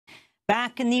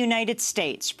Back in the United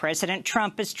States, President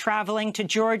Trump is traveling to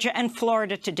Georgia and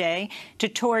Florida today to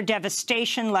tour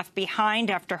devastation left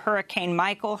behind after Hurricane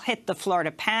Michael hit the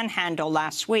Florida Panhandle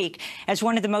last week as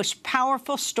one of the most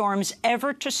powerful storms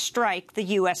ever to strike the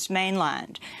U.S.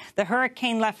 mainland. The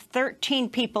hurricane left 13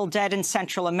 people dead in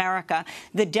Central America.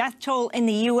 The death toll in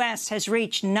the U.S. has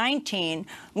reached 19,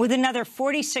 with another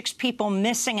 46 people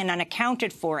missing and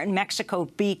unaccounted for in Mexico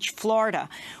Beach, Florida,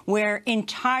 where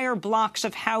entire blocks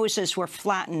of houses were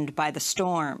flattened by the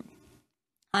storm.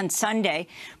 On Sunday,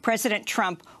 President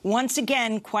Trump once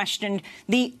again questioned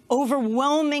the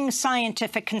overwhelming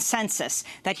scientific consensus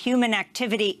that human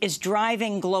activity is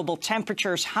driving global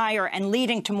temperatures higher and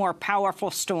leading to more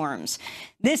powerful storms.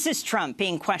 This is Trump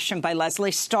being questioned by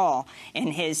Lesley Stahl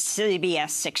in his CBS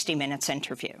 60 Minutes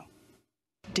interview.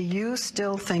 Do you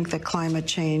still think that climate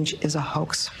change is a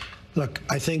hoax? Look,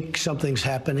 I think something's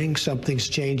happening, something's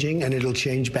changing, and it'll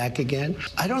change back again.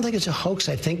 I don't think it's a hoax.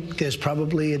 I think there's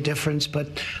probably a difference,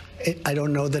 but I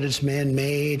don't know that it's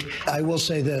man-made. I will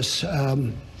say this.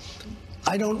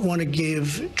 I don't want to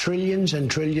give trillions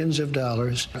and trillions of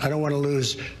dollars. I don't want to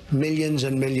lose millions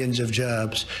and millions of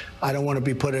jobs. I don't want to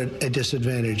be put at a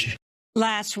disadvantage.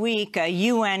 Last week, a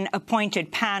UN-appointed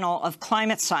panel of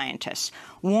climate scientists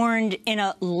warned in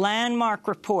a landmark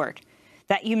report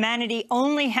that humanity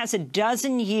only has a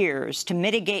dozen years to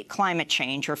mitigate climate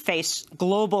change or face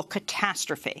global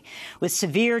catastrophe, with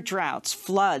severe droughts,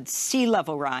 floods, sea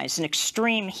level rise, and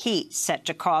extreme heat set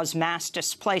to cause mass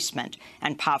displacement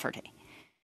and poverty.